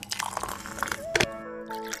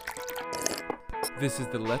This is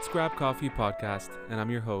the Let's Grab Coffee podcast, and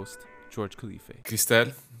I'm your host, George Khalife.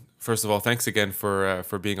 Christelle, first of all, thanks again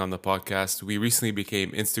for being on the podcast. We recently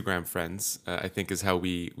became Instagram friends, I think is how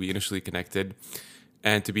we initially connected.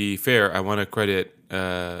 And to be fair, I want to credit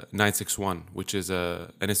 961, which is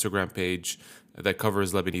an Instagram page that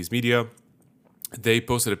covers Lebanese media. They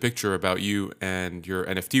posted a picture about you and your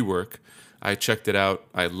NFT work. I checked it out,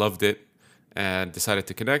 I loved it, and decided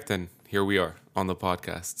to connect, and here we are on the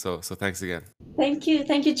podcast. So thanks again. Thank you,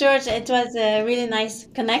 George. It was really nice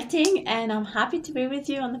connecting, and I'm happy to be with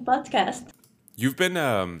you on the podcast. You've been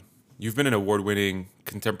an award-winning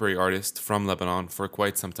contemporary artist from Lebanon for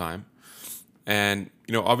quite some time, and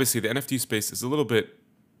obviously the NFT space is a little bit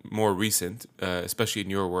more recent, especially in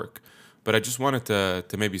your work. But I just wanted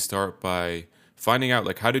to maybe start by finding out,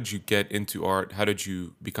 like, how did you get into art? How did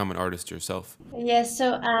you become an artist yourself? Yes,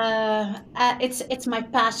 so it's my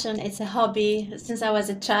passion. It's a hobby. Since I was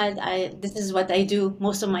a child, this is what I do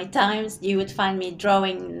most of my times. You would find me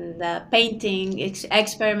drawing, painting,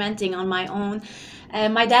 experimenting on my own.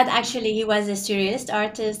 My dad actually, he was a surrealist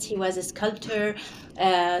artist. He was a sculptor.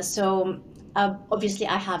 Obviously,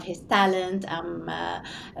 I have his talent.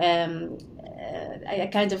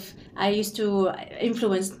 I used to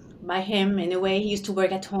influence by him in a way. He used to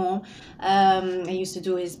work at home. I used to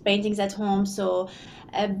do his paintings at home.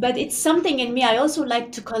 But it's something in me. I also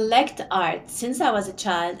like to collect art. Since I was a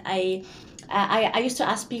child, I used to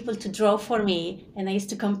ask people to draw for me, and I used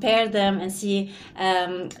to compare them and see.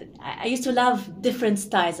 I used to love different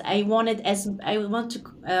styles. I want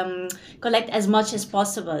to collect as much as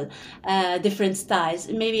possible, different styles.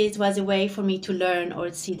 Maybe it was a way for me to learn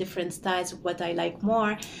or see different styles, what I like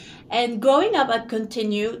more. And growing up, I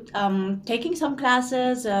continued taking some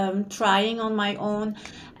classes, trying on my own.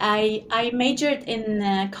 I majored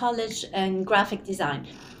in college in graphic design.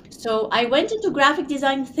 So I went into graphic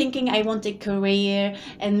design thinking I want a career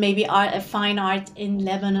and maybe art, a fine art in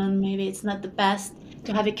Lebanon. Maybe it's not the best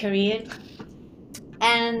to have a career.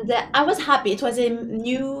 And I was happy. It was a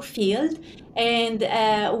new field. And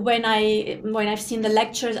when I've seen the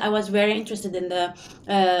lectures, I was very interested in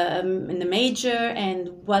the major and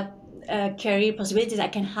what career possibilities I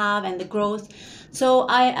can have and the growth. So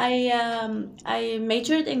I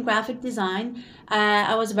majored in graphic design.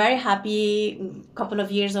 I was very happy. A couple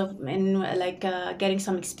of years of in like getting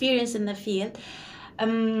some experience in the field.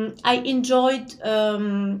 I enjoyed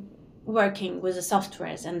working with the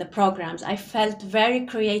softwares and the programs. I felt very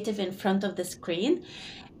creative in front of the screen,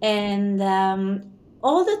 and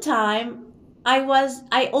all the time I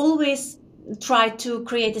always try to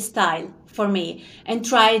create a style for me and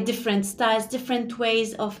try different styles, different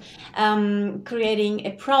ways of creating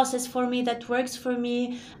a process for me that works for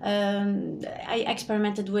me. I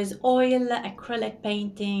experimented with oil, acrylic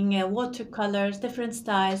painting, watercolors, different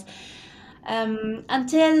styles,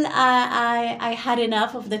 until I had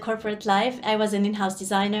enough of the corporate life. I was an in-house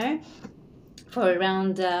designer for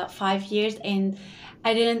around 5 years, and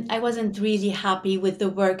I wasn't really happy with the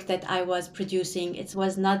work that I was producing. It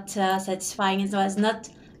was not satisfying. It was not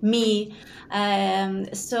me.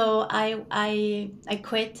 So I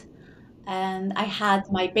quit, and I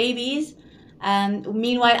had my babies. And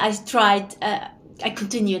meanwhile, I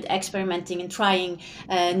continued experimenting and trying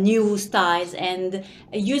new styles and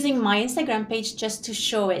using my Instagram page just to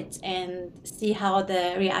show it and see how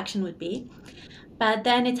the reaction would be. But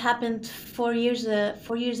then it happened 4 years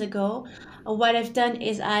ago. What I've done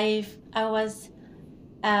is I was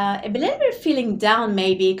a little feeling down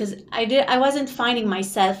maybe because I wasn't finding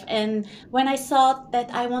myself, and when I thought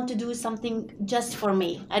that I want to do something just for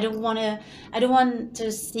me, I don't want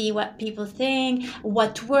to see what people think,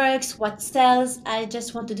 what works, what sells. I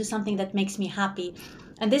just want to do something that makes me happy.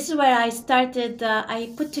 And this is where I started.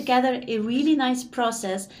 I put together a really nice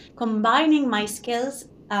process combining my skills,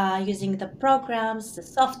 using the programs, the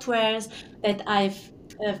softwares that I've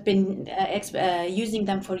been using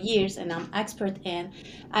them for years and I'm expert in.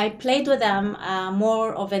 I played with them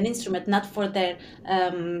more of an instrument, not for their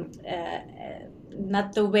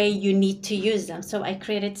not the way you need to use them. So I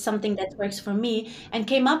created something that works for me and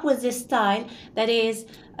came up with this style that is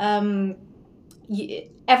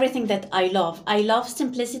everything that I love. I love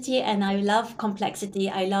simplicity and I love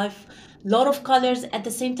complexity. I love a lot of colors. At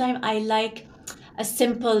the same time, I like a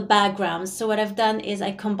simple background. So what I've done is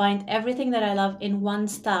I combined everything that I love in one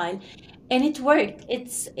style, and it worked.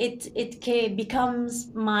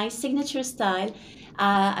 Becomes my signature style.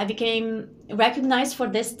 I became recognized for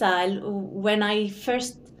this style when I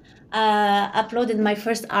first uploaded my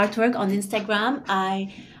first artwork on Instagram.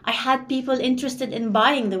 I had people interested in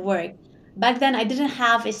buying the work. Back then, I didn't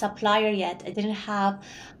have a supplier yet. I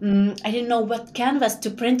didn't know what canvas to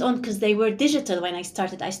print on because they were digital when I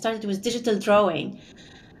started. I started with digital drawing,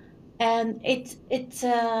 and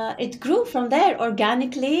it grew from there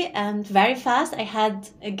organically and very fast. I had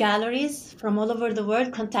galleries from all over the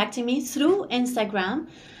world contacting me through Instagram,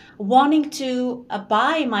 wanting to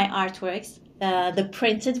buy my artworks, the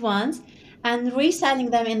printed ones, and reselling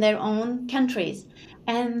them in their own countries.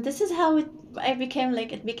 And this is how it became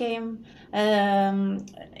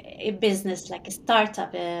a business, like a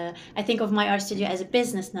startup. I think of my art studio as a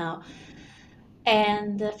business now.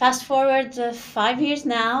 And fast forward 5 years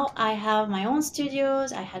now, I have my own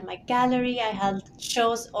studios, I had my gallery, I held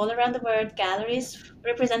shows all around the world, galleries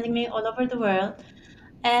representing me all over the world.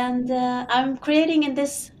 And I'm creating in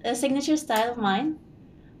this signature style of mine.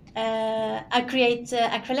 I create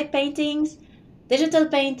acrylic paintings, digital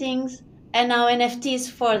paintings, and now NFTs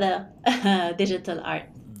for the digital art.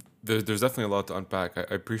 There's definitely a lot to unpack.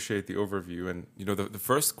 I appreciate the overview. And, the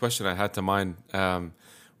first question I had to mind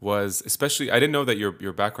was, especially, I didn't know that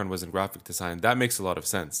your background was in graphic design. That makes a lot of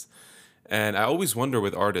sense. And I always wonder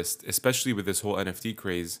with artists, especially with this whole NFT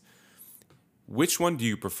craze, which one do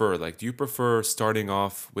you prefer? Like, do you prefer starting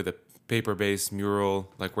off with a paper-based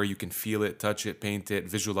mural, like where you can feel it, touch it, paint it,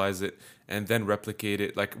 visualize it, and then replicate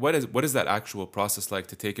it? Like, what is that actual process like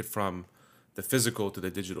to take it from the physical to the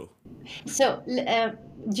digital? So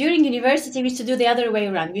during university, we used to do the other way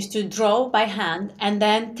around. We used to draw by hand and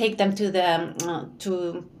then take them to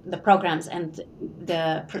the programs and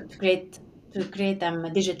to create them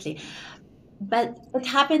digitally. But it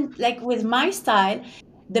happened like with my style,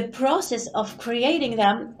 the process of creating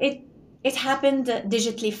them, it happened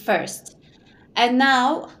digitally first. And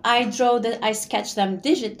now I sketch them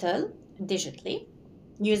digitally,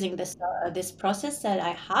 using this process that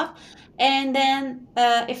I have. And then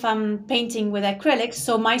if I'm painting with acrylics,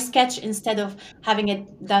 so my sketch, instead of having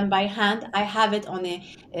it done by hand, I have it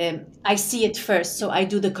I see it first. So I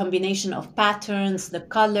do the combination of patterns, the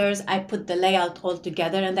colors, I put the layout all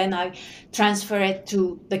together, and then I transfer it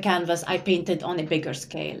to the canvas. I paint it on a bigger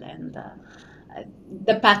scale, and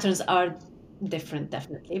the patterns are different,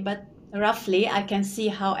 definitely, but roughly I can see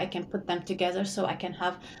how I can put them together so I can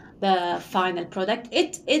have the final product.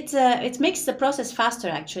 It makes the process faster,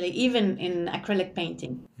 actually, even in acrylic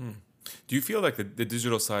painting. Do you feel like the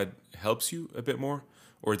digital side helps you a bit more,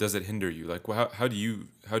 or does it hinder you? Like, how do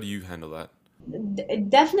you handle that?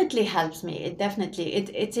 It definitely helps me.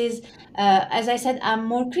 It is, as I said, I'm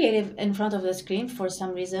more creative in front of the screen for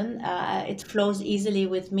some reason. It flows easily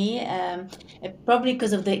with me, probably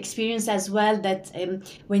because of the experience as well, that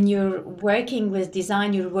when you're working with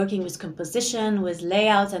design, you're working with composition, with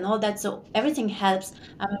layouts and all that, so everything helps.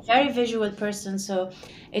 I'm a very visual person, so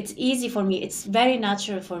it's easy for me. It's very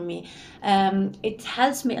natural for me. It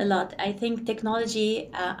helps me a lot. I think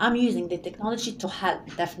I'm using the technology to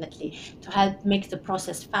help, definitely, to help make the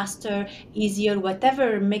process faster, easier,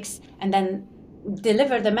 whatever makes, and then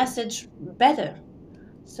deliver the message better.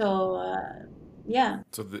 So, yeah.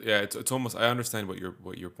 So yeah, it's almost, I understand what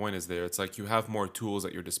your point is there. It's like you have more tools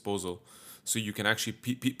at your disposal, so you can actually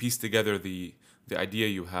piece together the idea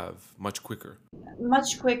you have much quicker.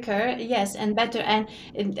 Much quicker, yes, and better. And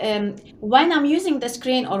when I'm using the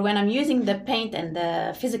screen, or when I'm using the paint and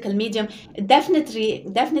the physical medium,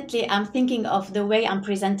 definitely I'm thinking of the way I'm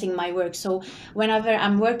presenting my work. So whenever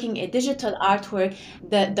I'm working a digital artwork,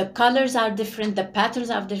 the colors are different, the patterns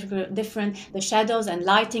are different, the shadows and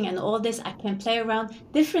lighting and all this, I can play around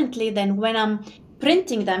differently than when I'm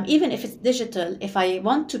printing them. Even if it's digital, if I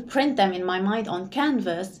want to print them in my mind on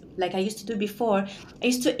canvas, like I used to do before, I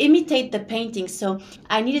used to imitate the painting. So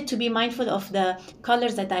I needed to be mindful of the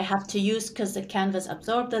colors that I have to use, because the canvas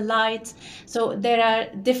absorbs the light. So there are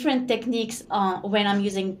different techniques when I'm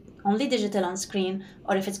using only digital on screen,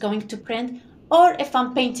 or if it's going to print, or if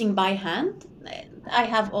I'm painting by hand. I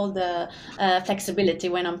have all the flexibility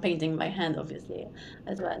when I'm painting by hand, obviously,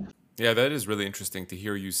 as well. Yeah, that is really interesting to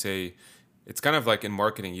hear you say. It's kind of like in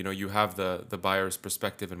marketing, you have the buyer's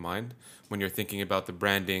perspective in mind when you're thinking about the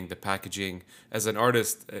branding, the packaging. As an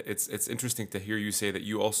artist, it's interesting to hear you say that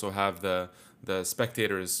you also have the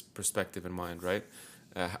spectator's perspective in mind, right?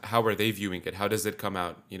 How are they viewing it? How does it come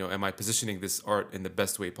out? Am I positioning this art in the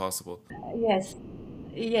best way possible? Yes,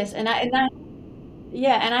 yes,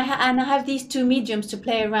 yeah, and I have these two mediums to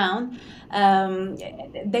play around.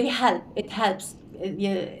 They help. It helps.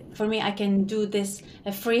 Yeah, for me, I can do this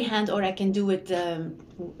freehand, or I can do it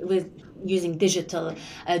with using digital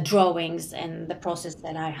drawings and the process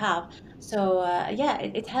that I have. So yeah,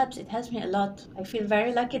 it helps. It helps me a lot. I feel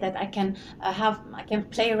very lucky that I can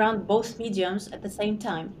play around both mediums at the same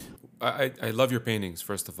time. I love your paintings.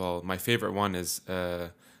 First of all, my favorite one is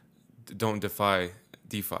 "Don't Defy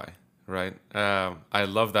DeFi." Right. I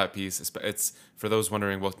love that piece. It's for those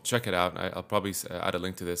wondering. Well, check it out. I'll probably add a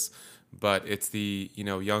link to this. But it's the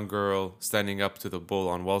young girl standing up to the bull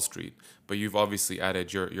on Wall Street. But you've obviously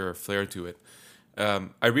added your flair to it.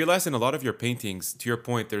 I realized in a lot of your paintings, to your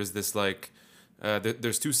point, there's this like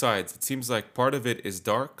there's two sides. It seems like part of it is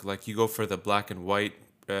dark, like you go for the black and white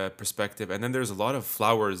perspective, and then there's a lot of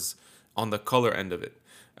flowers on the color end of it.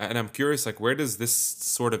 And I'm curious, like, where does this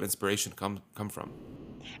sort of inspiration come from?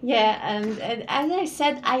 Yeah, and as I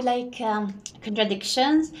said, I like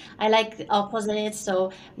contradictions. I like opposites.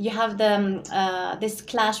 So you have this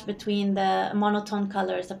clash between the monotone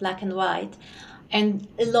colors, the black and white, and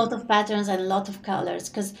a lot of patterns and a lot of colors.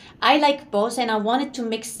 Because I like both, and I wanted to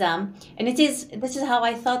mix them. And this is how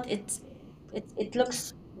I thought it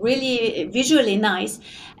looks really visually nice.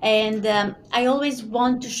 And I always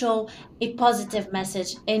want to show a positive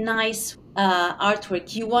message, a nice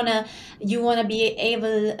artwork. You wanna be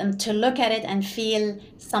able to look at it and feel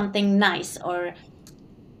something nice, or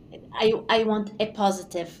I want a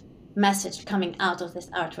positive message coming out of this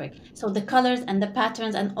artwork. So the colors and the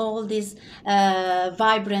patterns and all these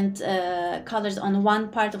vibrant colors on one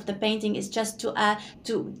part of the painting is just to add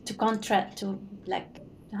to contrast, to like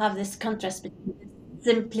to have this contrast between the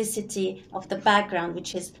simplicity of the background,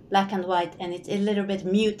 which is black and white, and it's a little bit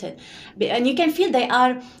muted. And you can feel they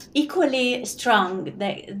are equally strong.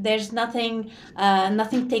 There's nothing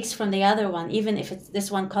takes from the other one, even if it's this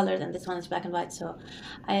one colored and this one is black and white. So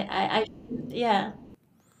I yeah.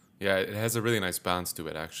 Yeah, it has a really nice balance to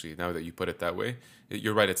it, actually, now that you put it that way.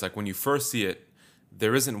 You're right. It's like when you first see it,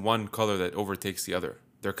 there isn't one color that overtakes the other.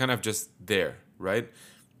 They're kind of just there, right?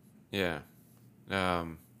 Yeah.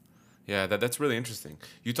 Um, yeah, that's really interesting.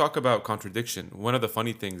 You talk about contradiction. One of the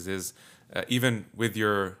funny things is, even with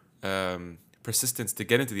your persistence to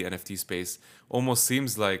get into the NFT space, almost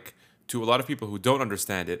seems like to a lot of people who don't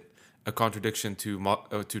understand it, a contradiction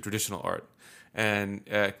to traditional art. And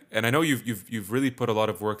I know you've really put a lot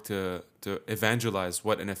of work to evangelize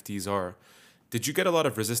what NFTs are. Did you get a lot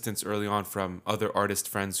of resistance early on from other artist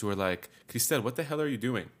friends who were like, Christelle, what the hell are you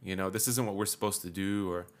doing? This isn't what we're supposed to do,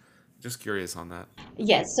 or just curious on that.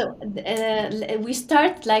 Yes, so we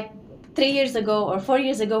start like 3 years ago or 4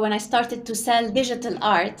 years ago when I started to sell digital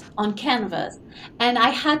art on Canvas, and I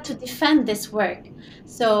had to defend this work.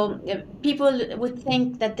 So people would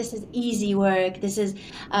think that this is easy work, this is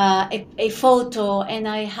a photo, and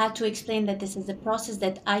I had to explain that this is a process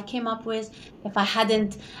that I came up with. If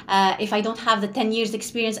I don't have the 10 years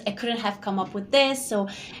experience, I couldn't have come up with this. So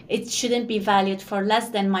it shouldn't be valued for less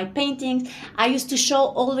than my paintings. I used to show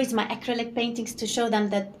always my acrylic paintings to show them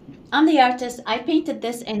that I'm the artist. I painted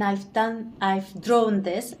this, and I've drawn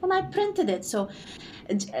this, and I printed it. So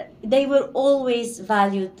they were always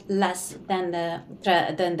valued less than the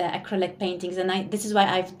acrylic paintings, and this is why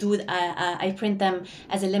I print them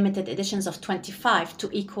as a limited editions of 25 to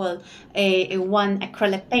equal a one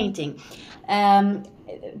acrylic painting. Um,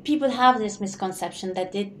 People have this misconception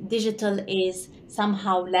that digital is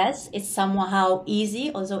somehow less, it's somehow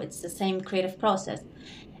easy, although it's the same creative process.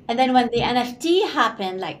 And then when the NFT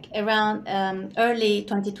happened, like around early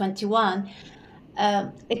 2021,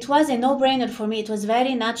 it was a no-brainer for me. It was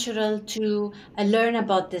very natural to learn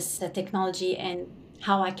about this technology and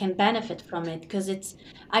how I can benefit from it, because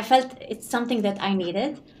I felt it's something that I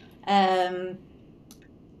needed. Um,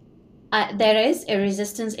 there is a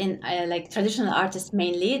resistance in like traditional artists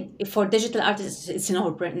mainly. For digital artists, it's a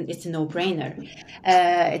no-brainer.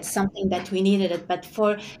 It's something that we needed it. But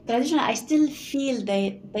for traditional, I still feel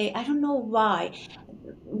they I don't know why.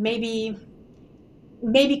 Maybe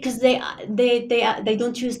maybe because they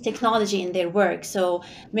don't use technology in their work, so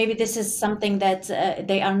maybe this is something that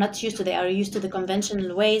they are not used to. They are used to the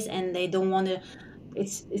conventional ways, and they don't want to.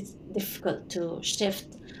 It's difficult to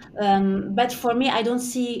shift. But for me, I don't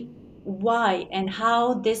see why and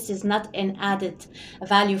how this is not an added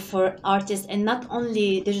value for artists, and not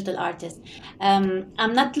only digital artists.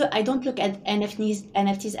 I don't look at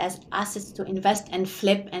NFTs as assets to invest and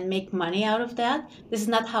flip and make money out of that. This is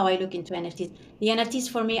not how I look into NFTs. The NFTs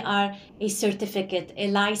for me are a certificate, a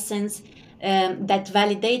license that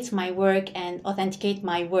validates my work and authenticate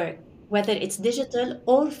my work, whether it's digital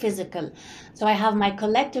or physical. So I have my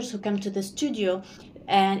collectors who come to the studio,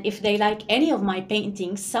 and if they like any of my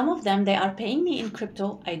paintings, some of them they are paying me in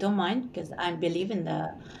crypto. I don't mind, because I believe in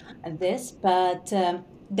this, but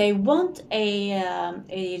they want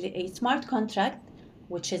a smart contract,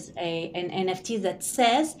 which is an NFT that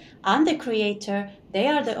says I'm the creator, they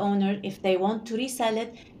are the owner. If they want to resell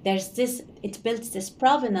it, it builds this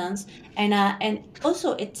provenance, and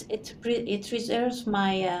also it reserves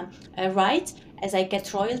my right, as I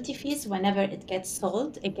get royalty fees whenever it gets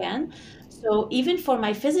sold again. So even for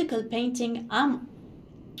my physical painting,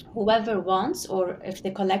 whoever wants, or if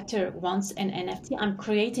the collector wants an NFT, I'm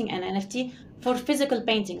creating an NFT for physical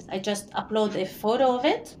paintings. I just upload a photo of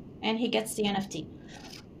it and he gets the NFT.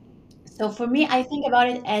 So for me, I think about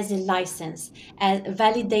it as a license, as a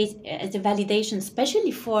validation,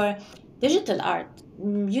 especially for digital art.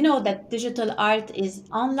 You know that digital art is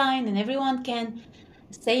online and everyone can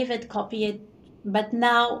save it, copy it. But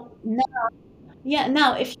now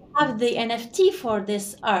if you have the NFT for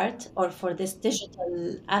this art or for this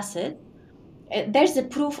digital asset, there's a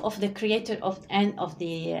proof of the creator and of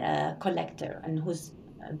the collector and who's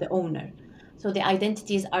the owner. So the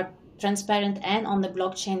identities are transparent and on the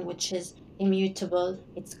blockchain, which is immutable.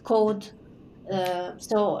 It's code.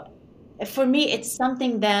 So for me, it's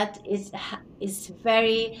something that is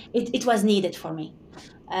very. It was needed for me.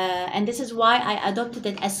 And this is why I adopted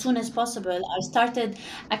it as soon as possible. I started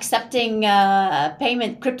accepting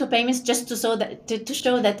crypto payments, just to show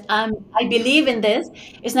that I believe in this.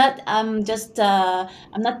 It's not just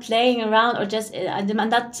I'm not playing around, or just I'm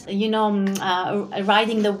not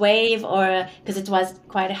riding the wave, or because it was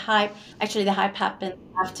quite a hype. Actually, the hype happened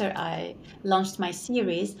after I launched my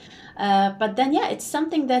series. But then, yeah, it's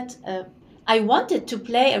something that I wanted to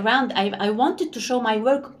play around. I wanted to show my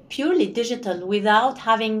work purely digital without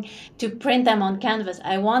having to print them on canvas.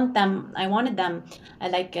 I wanted them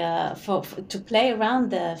to play around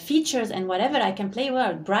the features and whatever I can play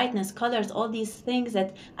with, brightness, colors, all these things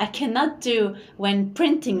that I cannot do when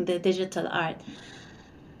printing the digital art.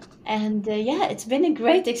 And yeah, it's been a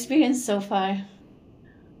great experience so far.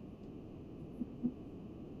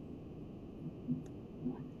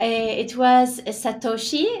 It was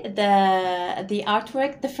Satoshi, the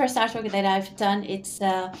artwork, the first artwork that I've done. It's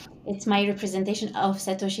my representation of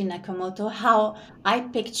Satoshi Nakamoto, how I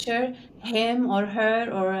picture him or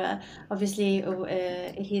her, or obviously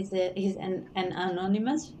he's an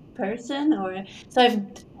anonymous person, or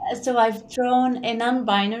so I've drawn a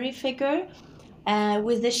non-binary figure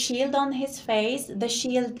with the shield on his face, the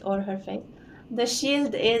shield or her face. The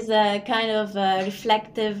shield is kind of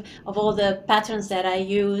reflective of all the patterns that I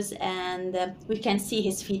use, and we can see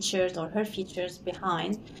his features or her features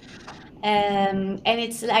behind. And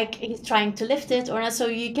it's like he's trying to lift it or not, so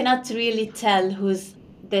you cannot really tell who's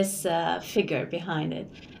this figure behind it.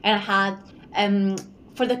 And I had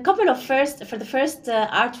for the first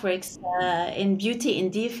artworks in Beauty in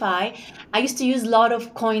DeFi, I used to use a lot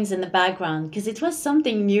of coins in the background because it was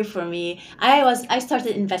something new for me. I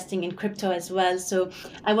started investing in crypto as well, so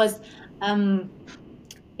I was um,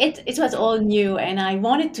 it was all new, and I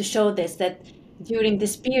wanted to show this, that during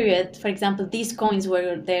this period, for example, these coins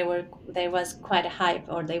there was quite a hype,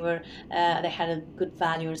 or they had a good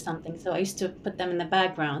value or something. So I used to put them in the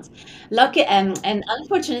background. Lucky and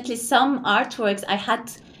unfortunately, some artworks I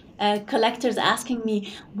had collectors asking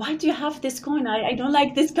me, "Why do you have this coin? I don't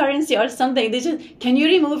like this currency or something." They just, "Can you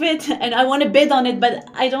remove it?" And I want to bid on it, but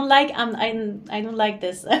I don't like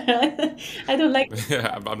this. I don't like.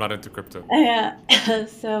 Yeah, I'm not into crypto. Yeah.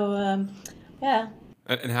 So yeah.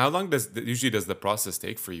 And how long does the process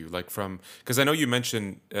take for you? Like from, because I know you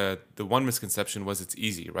mentioned the one misconception was it's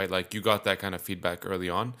easy, right? Like you got that kind of feedback early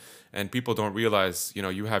on, and people don't realize,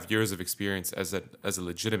 you have years of experience as a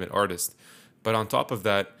legitimate artist. But on top of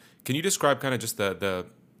that, can you describe kind of just the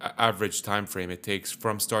average time frame it takes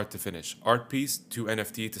from start to finish, art piece to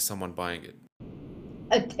NFT to someone buying it?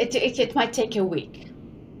 It might take a week.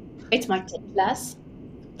 It might take less,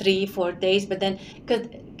 3 4 days, but then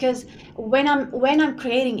because when I'm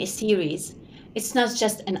creating a series, it's not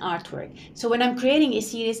just an artwork. So when I'm creating a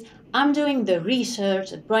series, I'm doing the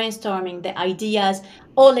research, brainstorming the ideas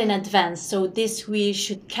all in advance. So this, we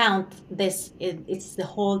should count this. It's the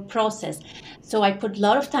whole process. So I put a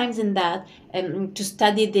lot of times in that to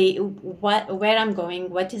study where I'm going,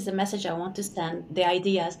 what is the message I want to send, the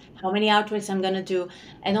ideas, how many artworks I'm gonna do,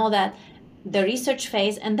 and all that, the research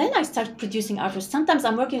phase, and then I start producing artworks. Sometimes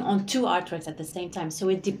I'm working on two artworks at the same time, so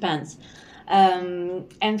it depends.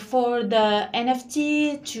 And for the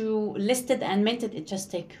NFT to list it and mint it, it just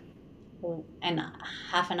take and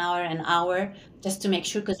half an hour, just to make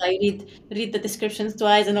sure, because I read the descriptions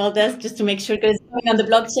twice and all this, just to make sure, because it's going on the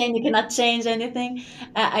blockchain, you cannot change anything.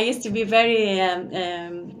 I used to be very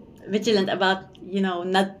vigilant about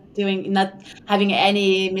not having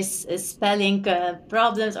any misspelling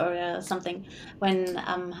problems or something when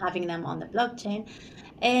I'm having them on the blockchain.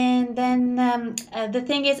 And then the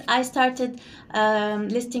thing is, I started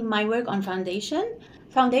listing my work on Foundation.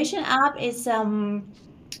 Foundation app is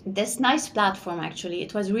this nice platform. Actually,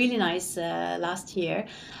 it was really nice last year.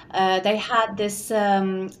 They had this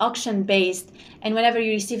auction based, and whenever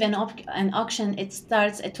you receive an auction, it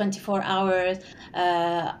starts at 24 hours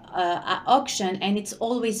auction, and it's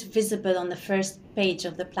always visible on the first page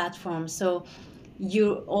of the platform. So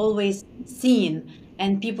you're always seen,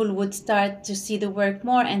 and people would start to see the work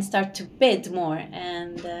more and start to bid more,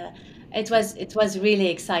 and it was really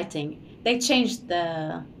exciting. They changed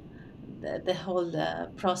the whole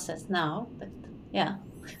process now, but yeah.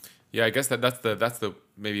 Yeah, I guess that's the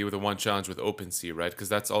maybe the one challenge with OpenSea, right? Because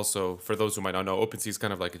that's also, for those who might not know, OpenSea is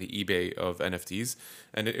kind of like the eBay of NFTs,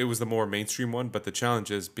 and it was the more mainstream one. But the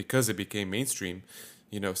challenge is, because it became mainstream,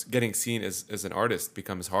 getting seen as an artist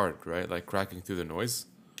becomes hard, right? Like cracking through the noise.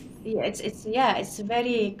 Yeah, it's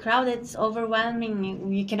very crowded, it's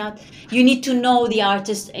overwhelming. You need to know the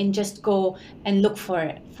artist and just go and look for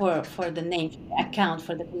the name, for the account,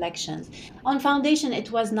 for the collections. On Foundation,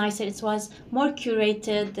 it was nicer, it was more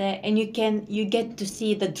curated, and you get to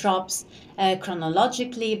see the drops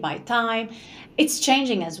chronologically by time. It's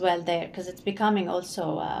changing as well there, because it's becoming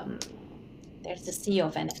also there's a sea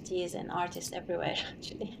of NFTs and artists everywhere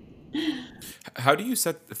actually. How do you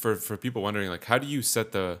set, for people wondering, like, how do you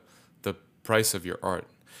set the price of your art?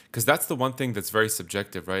 Because that's the one thing that's very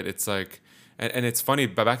subjective, right? It's like, and it's funny,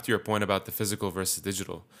 but back to your point about the physical versus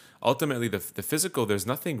digital. Ultimately, the physical, there's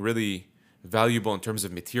nothing really valuable in terms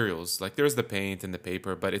of materials. Like, there's the paint and the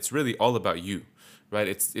paper, but it's really all about you, right?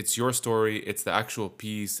 It's your story, it's the actual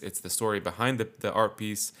piece, it's the story behind the art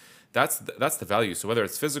piece. That's the value. So whether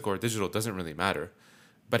it's physical or digital doesn't really matter.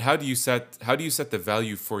 But how do you set the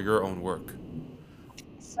value for your own work?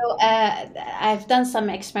 So I've done some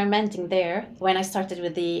experimenting there when I started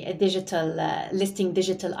with the digital listing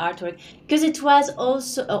digital artwork, because it was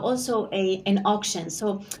also an auction.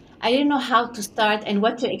 So I didn't know how to start and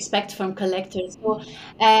what to expect from collectors. So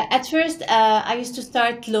at first I used to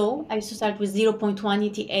start low. I used to start with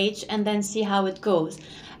 0.1 ETH and then see how it goes.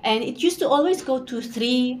 And it used to always go to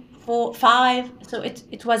 3, 4, 5. So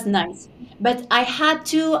it was nice. But I had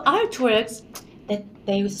two artworks that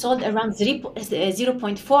they sold around 0, 0.4, zero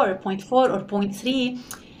point 0.4 or zero point 0.3.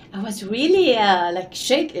 I was really like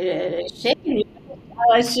shaking. I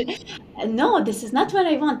was, no, this is not what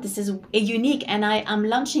I want. This is a unique, and I am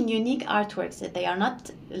launching unique artworks. That They are not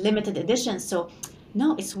limited editions. So,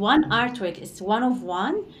 no, it's one artwork. It's one of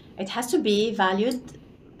one. It has to be valued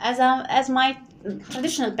as my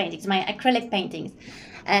traditional paintings, my acrylic paintings,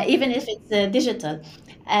 even if it's digital.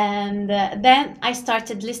 And then I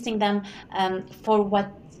started listing them for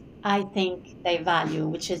what I think they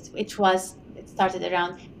value, it started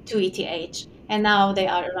around 2 ETH, and now they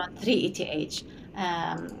are around 3 ETH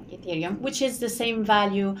Ethereum, which is the same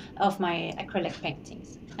value of my acrylic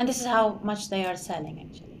paintings. And this is how much they are selling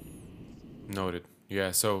actually. Noted.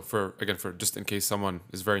 Yeah. So for just in case someone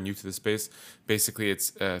is very new to the space, basically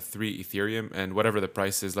it's 3 Ethereum, and whatever the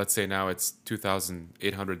price is. Let's say now it's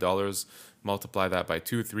 $2,800. Multiply that by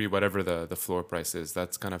two, three, whatever the floor price is.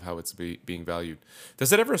 That's kind of how it's being valued.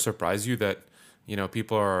 Does it ever surprise you that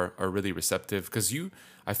people are really receptive? Because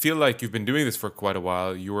I feel like you've been doing this for quite a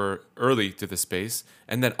while. You were early to the space,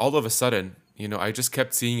 and then all of a sudden, I just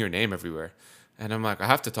kept seeing your name everywhere, and I'm like, I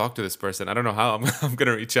have to talk to this person. I don't know how I'm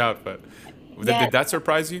gonna reach out, but Yeah, did that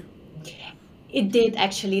surprise you? it did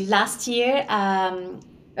actually. Last year,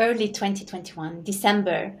 early 2021,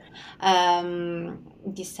 December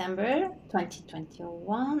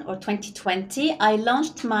 2021 or 2020, I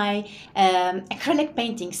launched my acrylic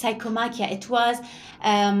painting, Psychomachia. It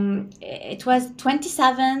was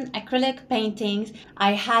 27 acrylic paintings.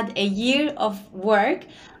 I had a year of work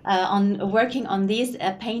on working on these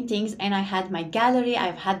paintings, and I had my gallery.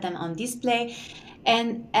 I've had them on display.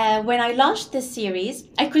 And when I launched this series,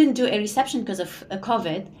 I couldn't do a reception because of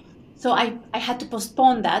COVID. So I had to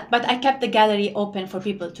postpone that, but I kept the gallery open for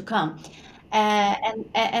people to come.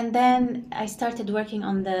 And then I started working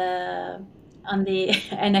on the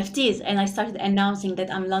NFTs, and I started announcing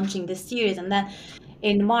that I'm launching this series. And then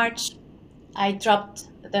in March, I dropped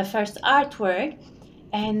the first artwork,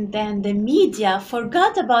 and then the media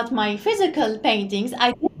forgot about my physical paintings.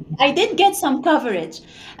 I did get some coverage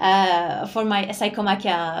for my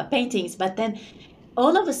Psychomachia paintings, but then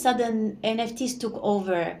all of a sudden NFTs took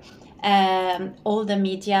over. All the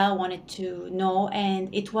media wanted to know, and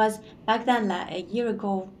it was back then, like a year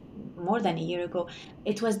ago, more than a year ago,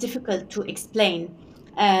 it was difficult to explain.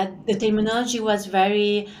 The terminology was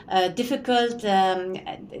very difficult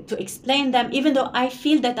to explain them, even though I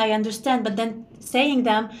feel that I understand, but then saying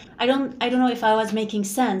them, I don't know if I was making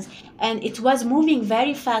sense. And it was moving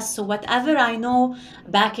very fast. So whatever I know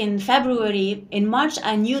back in February, in March,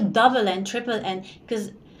 I knew double and triple, and because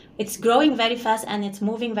it's growing very fast and it's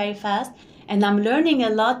moving very fast, and I'm learning a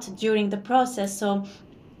lot during the process. So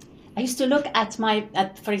I used to look at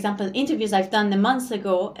for example, interviews I've done a month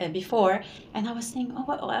ago before, and I was saying, oh,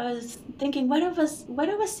 I was thinking, what I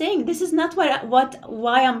was saying, this is not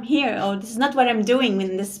why I'm here, or this is not what I'm doing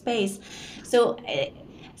in this space. So,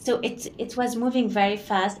 it was moving very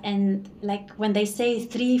fast, and like when they say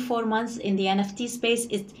 3-4 months in the NFT space,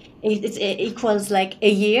 it equals like a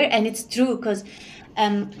year, and it's true because.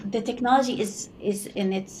 The technology is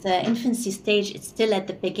in its infancy stage. It's still at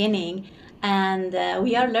the beginning, and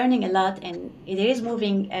we are learning a lot, and it is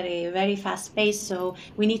moving at a very fast pace. So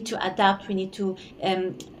we need to adapt. We need to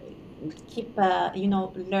keep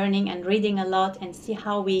learning and reading a lot and see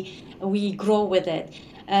how we grow with it.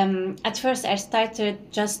 At first, I started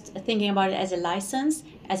just thinking about it as a license,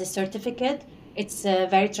 as a certificate. It's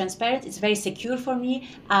very transparent. It's very secure for me.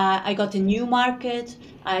 I got a new market.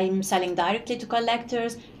 I'm selling directly to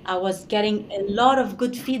collectors. I was getting a lot of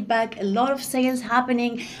good feedback, a lot of sales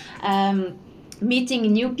happening, meeting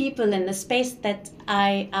new people in the space that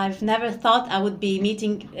I've never thought I would be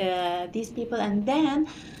meeting these people. And then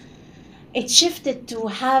it shifted to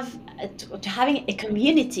having a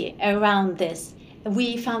community around this.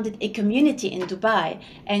 We founded a community in Dubai,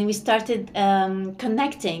 and we started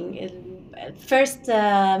connecting. First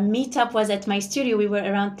meetup was at my studio. We were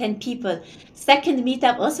around 10 people. Second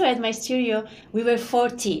meetup also at my studio, we were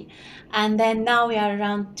 40. And then now we are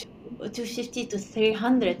around 250 to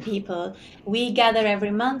 300 people. We gather every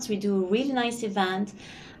month. We do a really nice event.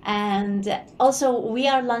 And also we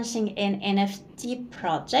are launching an NFT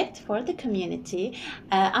project for the community.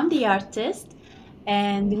 I'm the artist.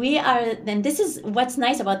 And this is what's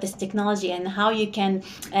nice about this technology, and how you can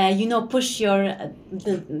push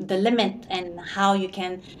the limit, and how you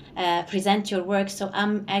can present your work. So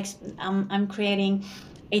I'm creating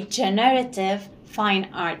a generative fine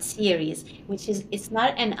art series, which is, it's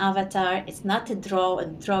not an avatar, it's not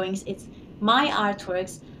drawings, it's my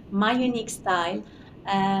artworks, my unique style.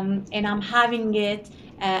 And I'm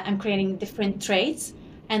creating different traits,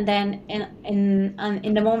 and then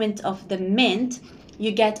in the moment of the mint,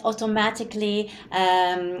 you get automatically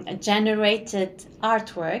generated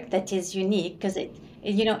artwork that is unique, because it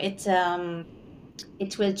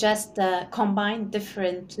will just combine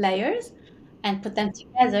different layers and put them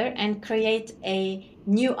together and create a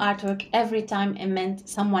new artwork every time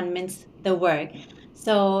someone mints the work.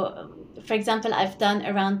 So, for example, I've done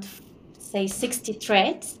around, say, 60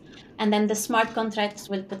 traits, and then the smart contracts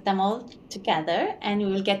will put them all together, and we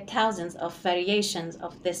will get thousands of variations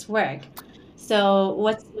of this work. So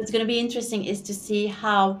what's going to be interesting is to see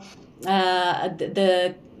how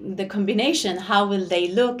the combination, how will they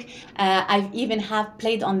look. I've even have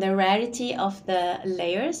played on the rarity of the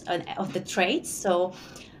layers of the traits. So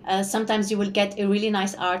sometimes you will get a really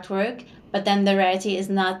nice artwork, but then the rarity is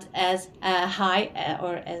not as high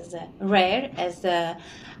or as rare as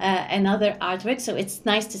another artwork. So it's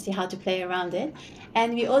nice to see how to play around it.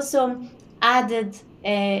 And we also added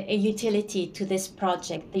a utility to this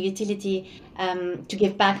project, the utility to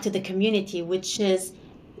give back to the community, which is,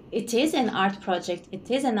 it is an art project, it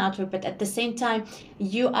is an artwork, but at the same time,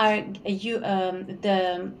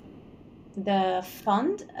 the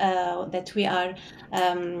fund that we are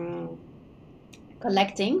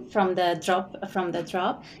collecting from the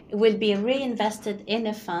drop will be reinvested in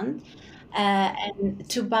a fund, and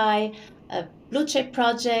to buy blue chip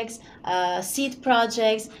projects, seed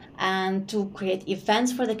projects, and to create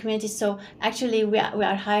events for the community. So actually, we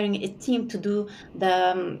are hiring a team to do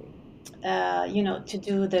the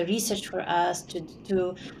research for us,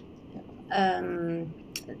 to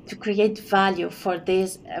create value for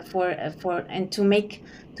this, and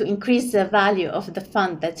to increase the value of the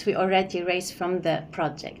fund that we already raised from the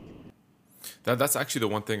project. That's actually the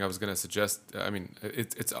one thing I was going to suggest. I mean,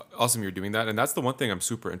 it's awesome you're doing that. And that's the one thing I'm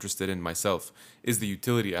super interested in myself, is the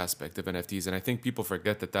utility aspect of NFTs. And I think people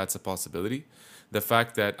forget that that's a possibility. The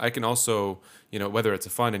fact that I can also, whether it's a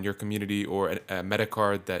fund in your community or a meta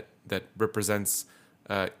card that represents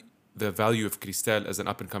the value of Cristal as an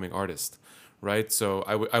up-and-coming artist, right? So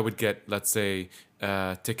I would get, let's say,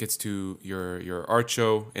 tickets to your art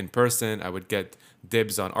show in person. I would get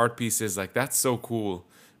dibs on art pieces. Like, that's so cool.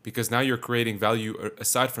 Because now you're creating value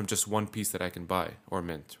aside from just one piece that I can buy or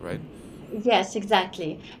mint, right? Yes,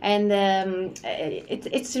 exactly. And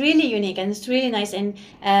it's really unique, and it's really nice. And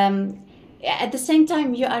at the same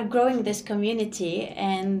time, you are growing this community,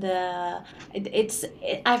 and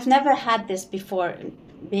I've never had this before.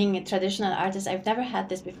 Being a traditional artist, I've never had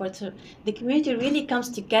this before. So the community really comes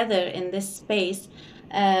together in this space.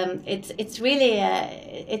 It's really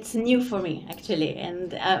it's new for me, actually,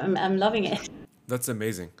 and I'm loving it. That's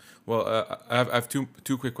amazing. Well, I have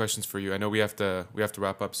two quick questions for you. I know we have to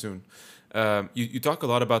wrap up soon. You talk a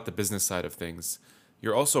lot about the business side of things.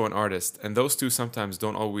 You're also an artist, and those two sometimes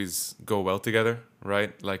don't always go well together,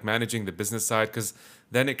 right? Like managing the business side, because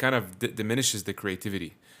then it kind of diminishes the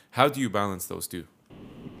creativity. How do you balance those two?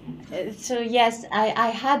 So yes, I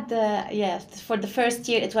had the yes for the first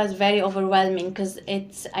year it was very overwhelming because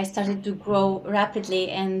I started to grow rapidly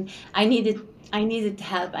and I needed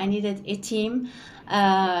help. I needed a team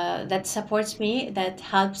that supports me, that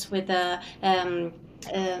helps with the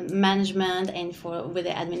management and for with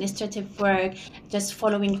the administrative work, just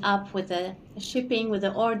following up with the shipping, with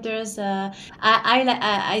the orders.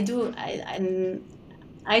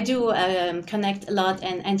 I do connect a lot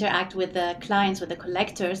and interact with the clients, with the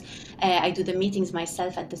collectors. I do the meetings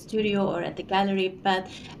myself at the studio or at the gallery, but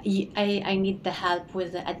I need the help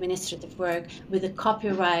with the administrative work, with the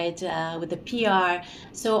copyright, with the PR.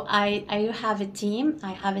 So I have a team.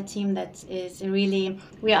 I have a team that is really,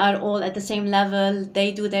 we are all at the same level.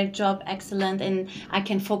 They do their job excellent, and I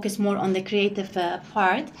can focus more on the creative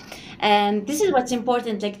part. And this is what's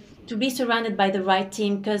important, like to be surrounded by the right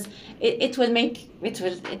team because it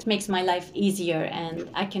makes my life easier and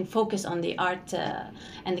I can focus on the art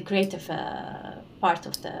and the creative part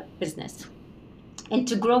of the business. And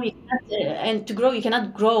to grow, you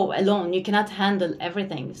cannot grow alone. You cannot handle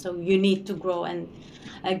everything. So you need to grow and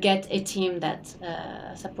get a team that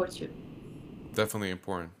supports you. Definitely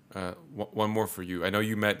important. One more for you. I know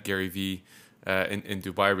you met Gary Vee in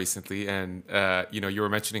Dubai recently, and you were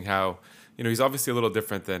mentioning how he's obviously a little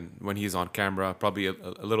different than when he's on camera, probably a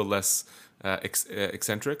little less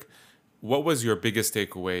eccentric. What was your biggest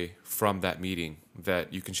takeaway from that meeting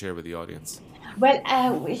that you can share with the audience? Well,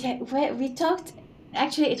 we talked.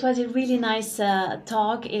 Actually, it was a really nice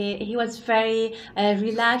talk. He was very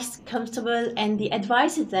relaxed, comfortable, and the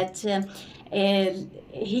advices that uh,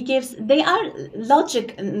 he gives, they are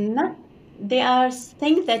logic, not they are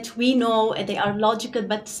things that we know. They are logical,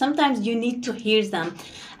 but sometimes you need to hear them.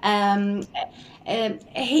 Um,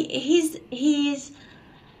 he's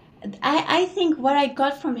I think what I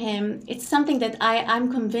got from him, it's something that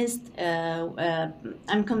I'm convinced that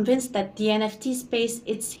the NFT space,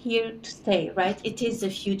 it's here to stay, right? It is the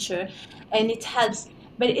future and it helps.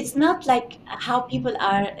 But it's not like how people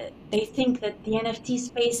are, they think that the NFT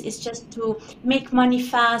space is just to make money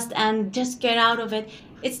fast and just get out of it.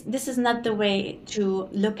 This is not the way to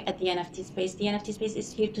look at the NFT space. The NFT space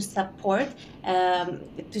is here to support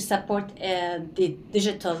the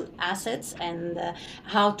digital assets and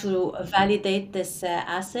how to validate this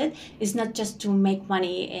asset is not just to make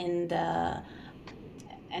money and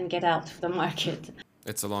get out of the market.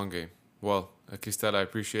 It's a long game. Well, Christelle, I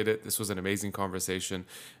appreciate it. This was an amazing conversation.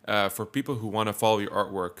 For people who want to follow your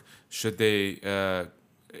artwork, should they?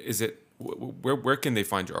 Is it where can they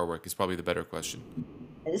find your artwork? Is probably the better question.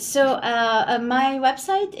 So my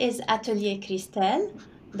website is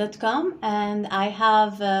ateliercristel.com and I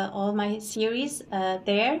have all my series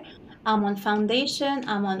there. I'm on Foundation,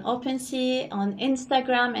 I'm on OpenSea, on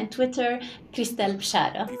Instagram and Twitter, Christelle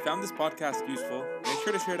Bshara. If you found this podcast useful, make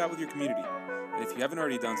sure to share it out with your community. And if you haven't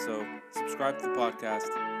already done so, subscribe to the podcast,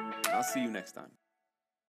 and I'll see you next time.